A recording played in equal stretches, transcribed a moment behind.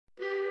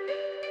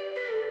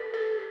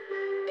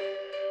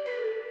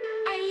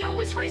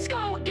it's race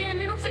go again,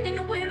 and I'm thinking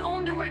to win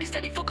on the ready,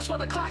 steady focus while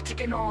the clock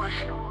ticking on.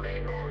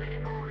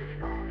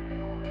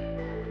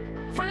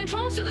 Flying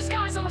drones to the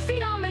skies, on my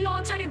feet I'm in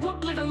on tiny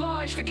whoop, living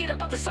large, forget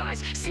about the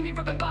size. See me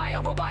ripping by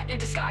a robot in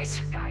disguise.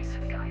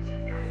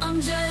 I'm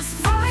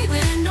just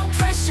vibing, no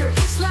pressure,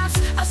 each lap's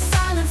a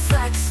silent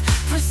flex.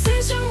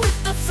 Precision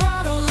with the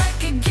throttle,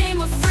 like a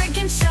game of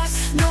friggin'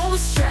 chess. No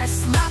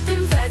stress,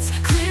 lapping vets,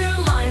 clear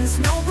lines,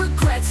 no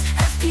regrets.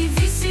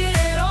 FPV, see it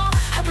at all,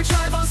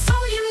 hyperdrive on so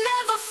you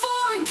never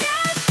forget.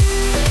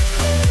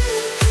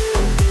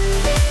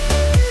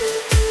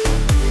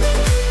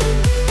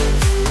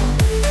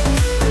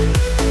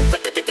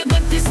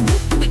 But this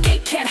whoop we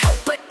can't help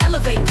but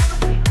elevate.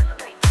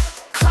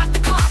 Clock the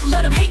clock,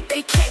 let them hate,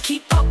 they can't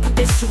keep up with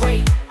this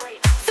rate.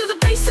 Feel the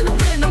bass in the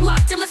wind, I'm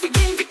locked in, let's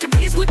begin,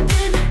 victory is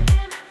within.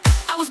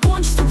 I was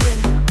born just to win.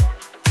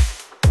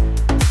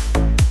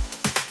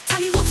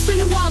 Tiny whoop,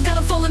 spinning wild, got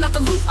 'em falling out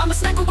the loop. I'm a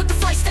sniper with the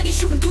flight, steady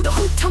shooting through the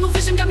hoop. Tunnel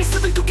vision got me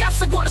slipping through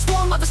gaps like water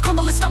storm. Others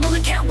crumbling,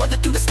 stumbling, can't weather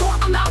through the storm.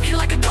 I'm out here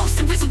like a ghost,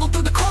 invisible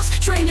through the course.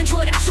 Train and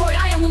droid, destroy,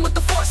 I am one with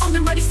the force.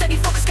 I'm ready, steady,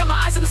 focus, got my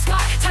eyes in the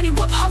sky. Tiny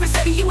whoop, hovering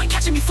steady, you ain't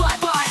catching me fly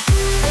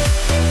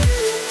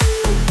by.